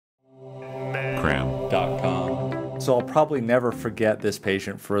MedCram.com. So I'll probably never forget this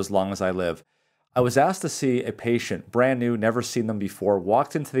patient for as long as I live. I was asked to see a patient, brand new, never seen them before,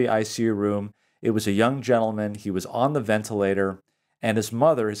 walked into the ICU room. It was a young gentleman. He was on the ventilator, and his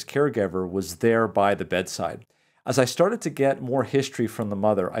mother, his caregiver, was there by the bedside. As I started to get more history from the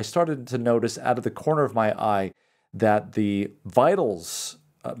mother, I started to notice out of the corner of my eye that the vitals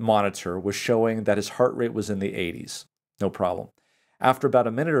monitor was showing that his heart rate was in the 80s. No problem. After about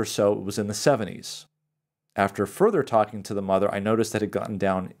a minute or so, it was in the 70s. After further talking to the mother, I noticed that it had gotten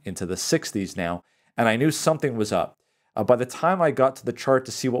down into the 60s now, and I knew something was up. By the time I got to the chart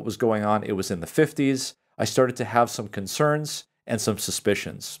to see what was going on, it was in the 50s. I started to have some concerns and some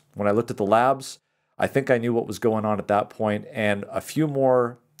suspicions. When I looked at the labs, I think I knew what was going on at that point, and a few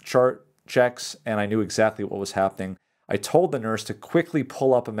more chart checks, and I knew exactly what was happening. I told the nurse to quickly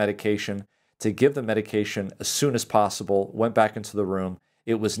pull up a medication, to give the medication as soon as possible, went back into the room.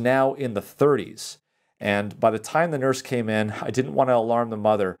 It was now in the 30s. And by the time the nurse came in, I didn't want to alarm the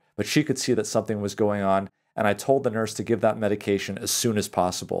mother, but she could see that something was going on. And I told the nurse to give that medication as soon as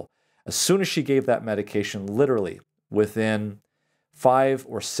possible. As soon as she gave that medication, literally within 5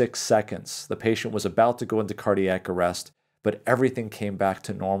 or 6 seconds, the patient was about to go into cardiac arrest, but everything came back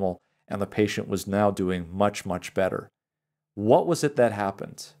to normal, and the patient was now doing much, much better. What was it that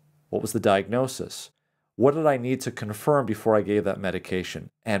happened? What was the diagnosis? What did I need to confirm before I gave that medication?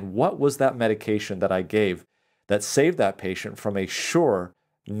 And what was that medication that I gave that saved that patient from a sure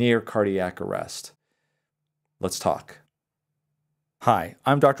near cardiac arrest? Let's talk. Hi,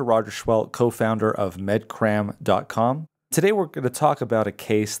 I'm Dr. Roger Schwelt, co-founder of MedCram.com. Today we're going to talk about a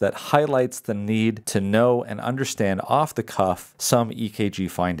case that highlights the need to know and understand off the cuff some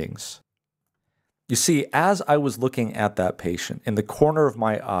EKG findings. You see, as I was looking at that patient, in the corner of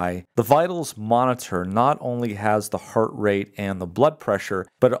my eye, the vitals monitor not only has the heart rate and the blood pressure,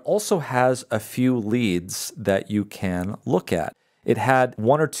 but it also has a few leads that you can look at. It had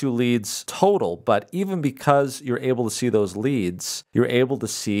 1 or 2 leads total, but even because you're able to see those leads, you're able to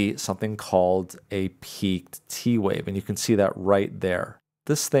see something called a peaked T wave, and you can see that right there.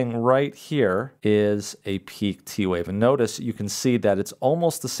 This thing right here is a peak T wave. And notice you can see that it's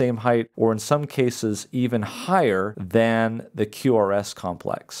almost the same height, or in some cases even higher than the QRS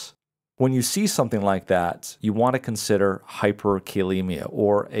complex. When you see something like that, you want to consider hyperkalemia,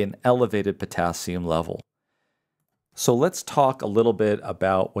 or an elevated potassium level. So let's talk a little bit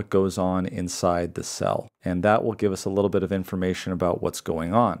about what goes on inside the cell, and that will give us a little bit of information about what's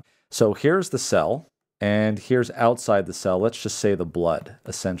going on. So here's the cell. And here's outside the cell, let's just say the blood,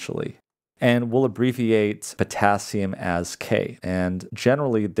 essentially. And we'll abbreviate potassium as K. And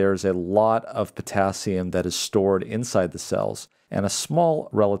generally, there's a lot of potassium that is stored inside the cells, and a small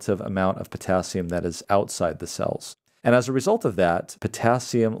relative amount of potassium that is outside the cells. And as a result of that,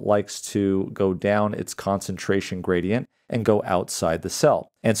 potassium likes to go down its concentration gradient and go outside the cell.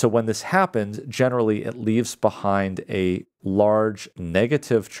 And so when this happens, generally it leaves behind a large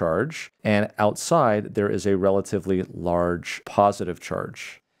negative charge, and outside there is a relatively large positive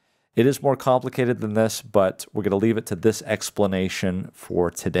charge. It is more complicated than this, but we're going to leave it to this explanation for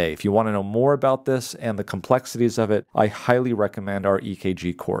today. If you want to know more about this and the complexities of it, I highly recommend our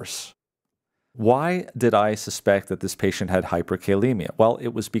EKG course. Why did I suspect that this patient had hyperkalemia? Well, it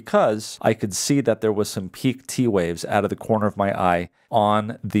was because I could see that there was some peak T waves out of the corner of my eye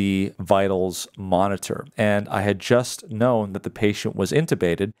on the vitals monitor. And I had just known that the patient was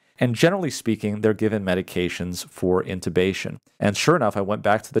intubated, and generally speaking, they're given medications for intubation. And sure enough, I went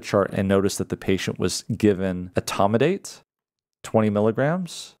back to the chart and noticed that the patient was given etomidate, 20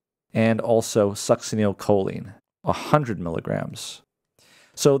 milligrams, and also succinylcholine, 100 milligrams.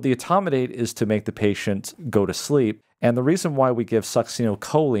 So the etomidate is to make the patient go to sleep, and the reason why we give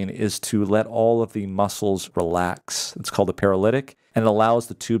succinylcholine is to let all of the muscles relax. It's called a paralytic, and it allows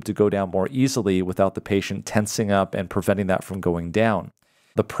the tube to go down more easily without the patient tensing up and preventing that from going down.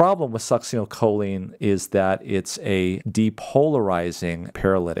 The problem with succinylcholine is that it's a depolarizing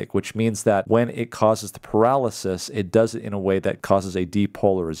paralytic, which means that when it causes the paralysis, it does it in a way that causes a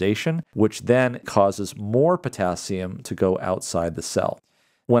depolarization, which then causes more potassium to go outside the cell.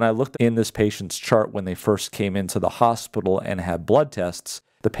 When I looked in this patient's chart when they first came into the hospital and had blood tests,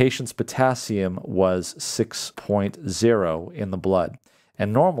 the patient's potassium was 6.0 in the blood.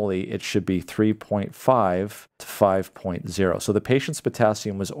 And normally it should be 3.5 to 5.0. So the patient's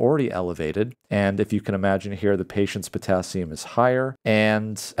potassium was already elevated. And if you can imagine here, the patient's potassium is higher.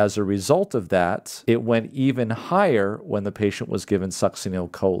 And as a result of that, it went even higher when the patient was given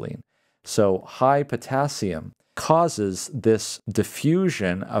succinylcholine. So high potassium causes this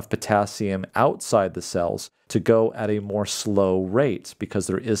diffusion of potassium outside the cells to go at a more slow rate because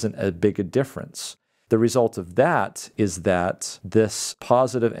there isn't as big a difference. The result of that is that this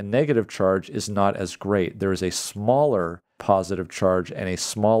positive and negative charge is not as great. There is a smaller positive charge and a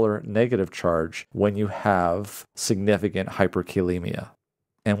smaller negative charge when you have significant hyperkalemia.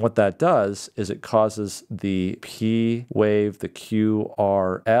 And what that does is it causes the P wave, the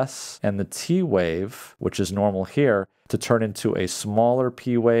QRS, and the T wave, which is normal here, to turn into a smaller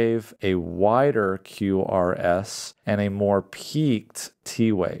P wave, a wider QRS, and a more peaked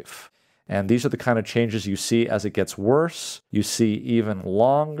T wave. And these are the kind of changes you see as it gets worse. You see even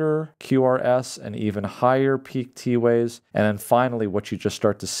longer QRS and even higher peak T waves. And then finally, what you just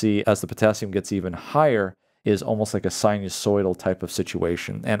start to see as the potassium gets even higher is almost like a sinusoidal type of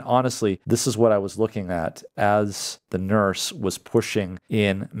situation. And honestly, this is what I was looking at as the nurse was pushing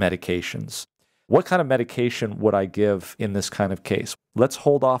in medications. What kind of medication would I give in this kind of case? Let's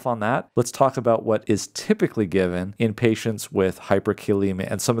hold off on that. Let's talk about what is typically given in patients with hyperkalemia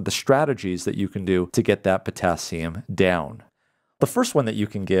and some of the strategies that you can do to get that potassium down. The first one that you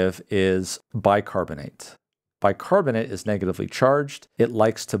can give is bicarbonate. Bicarbonate is negatively charged. It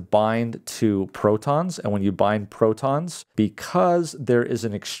likes to bind to protons, and when you bind protons, because there is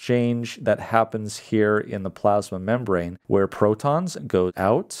an exchange that happens here in the plasma membrane where protons go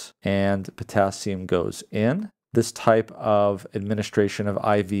out and potassium goes in, this type of administration of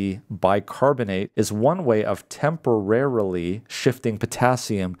IV bicarbonate is one way of temporarily shifting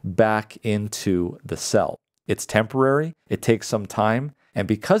potassium back into the cell. It's temporary, it takes some time, and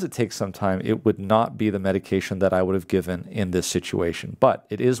because it takes some time, it would not be the medication that I would have given in this situation. But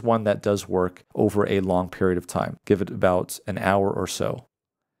it is one that does work over a long period of time. Give it about an hour or so.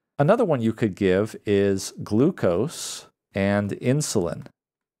 Another one you could give is glucose and insulin,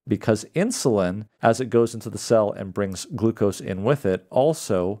 because insulin, as it goes into the cell and brings glucose in with it,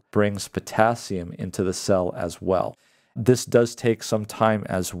 also brings potassium into the cell as well. This does take some time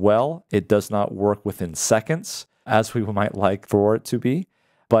as well. It does not work within seconds, as we might like for it to be.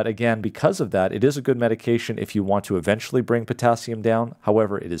 But again, because of that, it is a good medication if you want to eventually bring potassium down.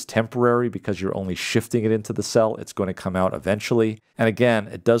 However, it is temporary because you're only shifting it into the cell. It's going to come out eventually. And again,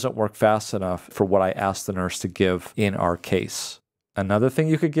 it doesn't work fast enough for what I asked the nurse to give in our case. Another thing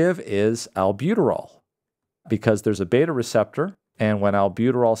you could give is albuterol, because there's a beta receptor. And when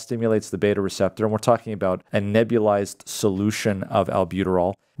albuterol stimulates the beta receptor, and we're talking about a nebulized solution of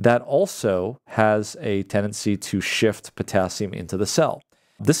albuterol, that also has a tendency to shift potassium into the cell.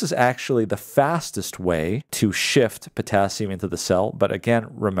 This is actually the fastest way to shift potassium into the cell. But again,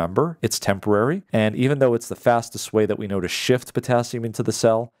 remember, it's temporary. And even though it's the fastest way that we know to shift potassium into the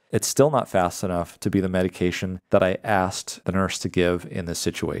cell, it's still not fast enough to be the medication that I asked the nurse to give in this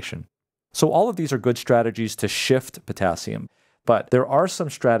situation. So all of these are good strategies to shift potassium. But there are some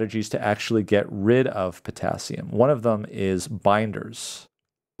strategies to actually get rid of potassium. One of them is binders.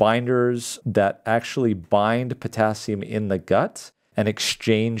 Binders that actually bind potassium in the gut and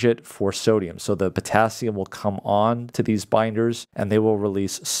exchange it for sodium. So the potassium will come on to these binders and they will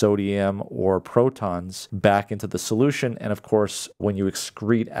release sodium or protons back into the solution. And of course, when you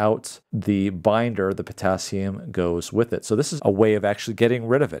excrete out the binder, the potassium goes with it. So this is a way of actually getting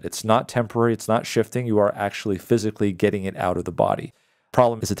rid of it. It's not temporary, it's not shifting. You are actually physically getting it out of the body.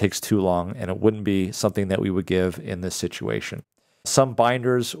 Problem is it takes too long and it wouldn't be something that we would give in this situation. Some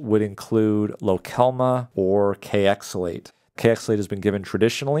binders would include Lokelma or Kayexalate. Kayexalate has been given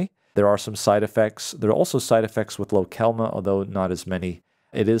traditionally. There are some side effects. There are also side effects with Lokelma, although not as many.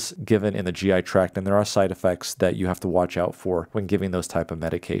 It is given in the GI tract, and there are side effects that you have to watch out for when giving those type of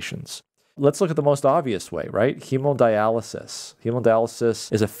medications. Let's look at the most obvious way, right? Hemodialysis.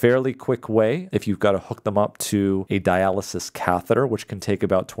 Hemodialysis is a fairly quick way if you've got to hook them up to a dialysis catheter, which can take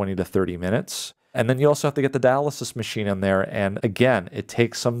about 20 to 30 minutes. And then you also have to get the dialysis machine in there. And again, it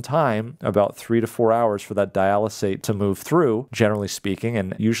takes some time, about 3 to 4 hours for that dialysate to move through, generally speaking.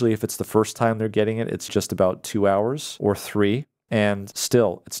 And usually if it's the first time they're getting it, it's just about 2 hours or 3. And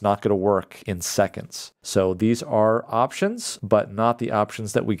still, it's not going to work in seconds. So these are options, but not the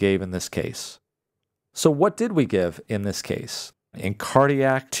options that we gave in this case. So what did we give in this case? In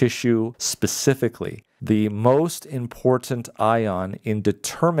cardiac tissue specifically, the most important ion in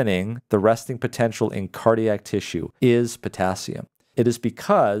determining the resting potential in cardiac tissue is potassium. It is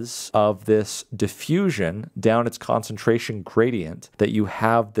because of this diffusion down its concentration gradient that you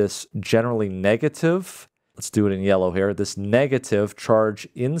have this generally negative, let's do it in yellow here, this negative charge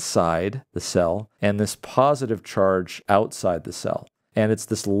inside the cell and this positive charge outside the cell. And it's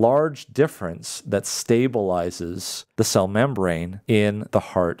this large difference that stabilizes the cell membrane in the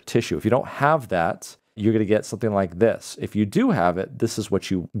heart tissue. If you don't have that, you're going to get something like this. If you do have it, this is what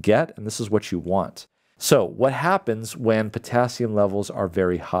you get, and this is what you want. So what happens when potassium levels are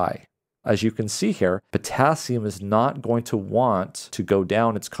very high? As you can see here, potassium is not going to want to go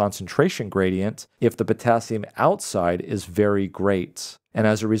down its concentration gradient if the potassium outside is very great. And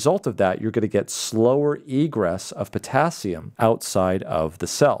as a result of that, you're going to get slower egress of potassium outside of the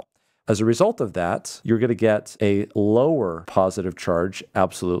cell. As a result of that, you're going to get a lower positive charge,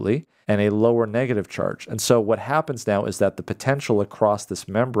 absolutely, and a lower negative charge. And so what happens now is that the potential across this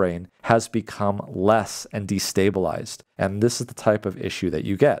membrane has become less and destabilized. And this is the type of issue that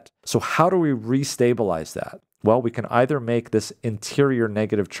you get. So how do we restabilize that? Well, we can either make this interior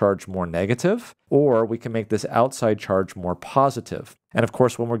negative charge more negative, or we can make this outside charge more positive. And of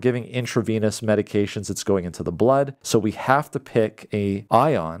course, when we're giving intravenous medications, it's going into the blood. So we have to pick an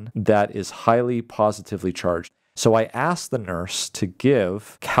ion that is highly positively charged. So I asked the nurse to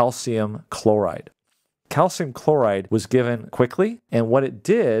give calcium chloride. Calcium chloride was given quickly, and what it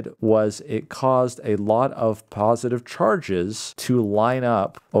did was it caused a lot of positive charges to line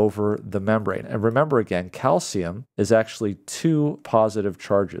up over the membrane. And remember again, calcium is actually 2 positive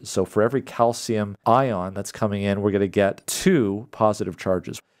charges. So for every calcium ion that's coming in, we're going to get 2 positive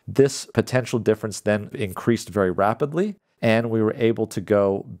charges. This potential difference then increased very rapidly, and we were able to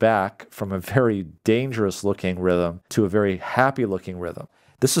go back from a very dangerous looking rhythm to a very happy looking rhythm.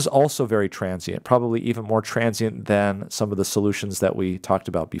 This is also very transient, probably even more transient than some of the solutions that we talked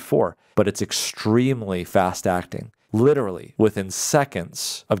about before, but it's extremely fast acting. Literally, within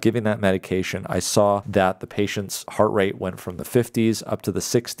seconds of giving that medication, I saw that the patient's heart rate went from the 50s up to the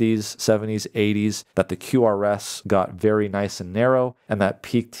 60s, 70s, 80s, that the QRS got very nice and narrow, and that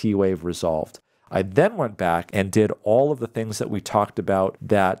peak T wave resolved. I then went back and did all of the things that we talked about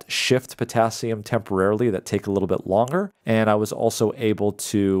that shift potassium temporarily, that take a little bit longer. And I was also able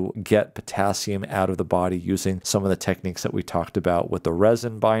to get potassium out of the body using some of the techniques that we talked about with the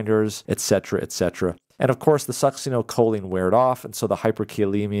resin binders, etc., etc. And of course, the succinylcholine wore off, and so the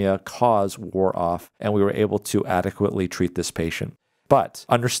hyperkalemia cause wore off, and we were able to adequately treat this patient. But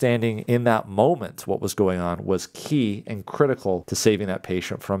understanding in that moment what was going on was key and critical to saving that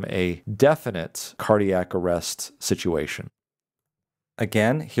patient from a definite cardiac arrest situation.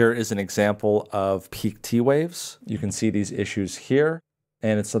 Again, here is an example of peak T waves. You can see these issues here,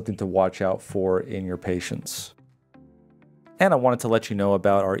 and it's something to watch out for in your patients. And I wanted to let you know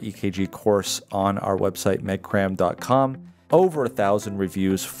about our EKG course on our website, medcram.com. Over 1,000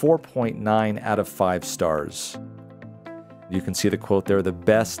 reviews, 4.9 out of 5 stars. You can see the quote there, the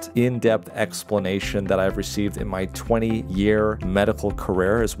best in-depth explanation that I've received in my 20-year medical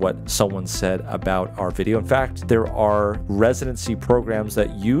career is what someone said about our video. In fact, there are residency programs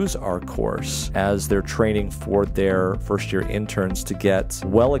that use our course as their training for their first-year interns to get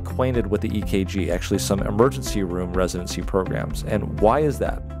well acquainted with the EKG, actually some emergency room residency programs. And why is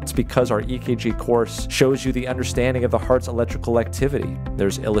that? It's because our EKG course shows you the understanding of the heart's electrical activity.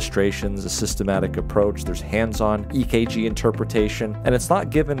 There's illustrations, a systematic approach, there's hands-on EKG interpretation, and it's not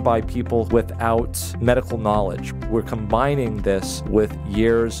given by people without medical knowledge. We're combining this with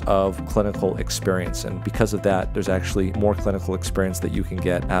years of clinical experience, and because of that, there's actually more clinical experience that you can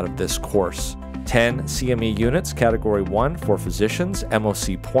get out of this course. 10 CME units, Category 1 for physicians,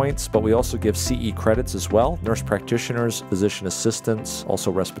 MOC points, but we also give CE credits as well, nurse practitioners, physician assistants, also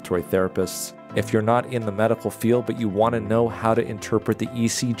respiratory therapists. If you're not in the medical field, but you want to know how to interpret the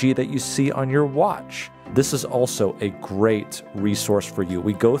ECG that you see on your watch, this is also a great resource for you.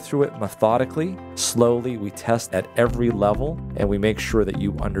 We go through it methodically, slowly, we test at every level, and we make sure that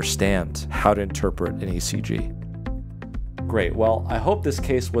you understand how to interpret an ECG. Great, well, I hope this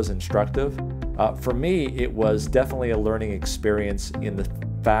case was instructive. For me, it was definitely a learning experience in the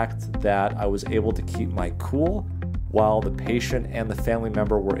fact that I was able to keep my cool while the patient and the family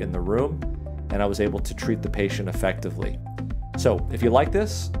member were in the room, and I was able to treat the patient effectively. So if you like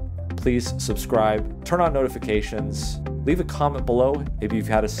this, please subscribe, turn on notifications, leave a comment below if you've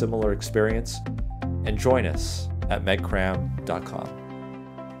had a similar experience, and join us at medcram.com.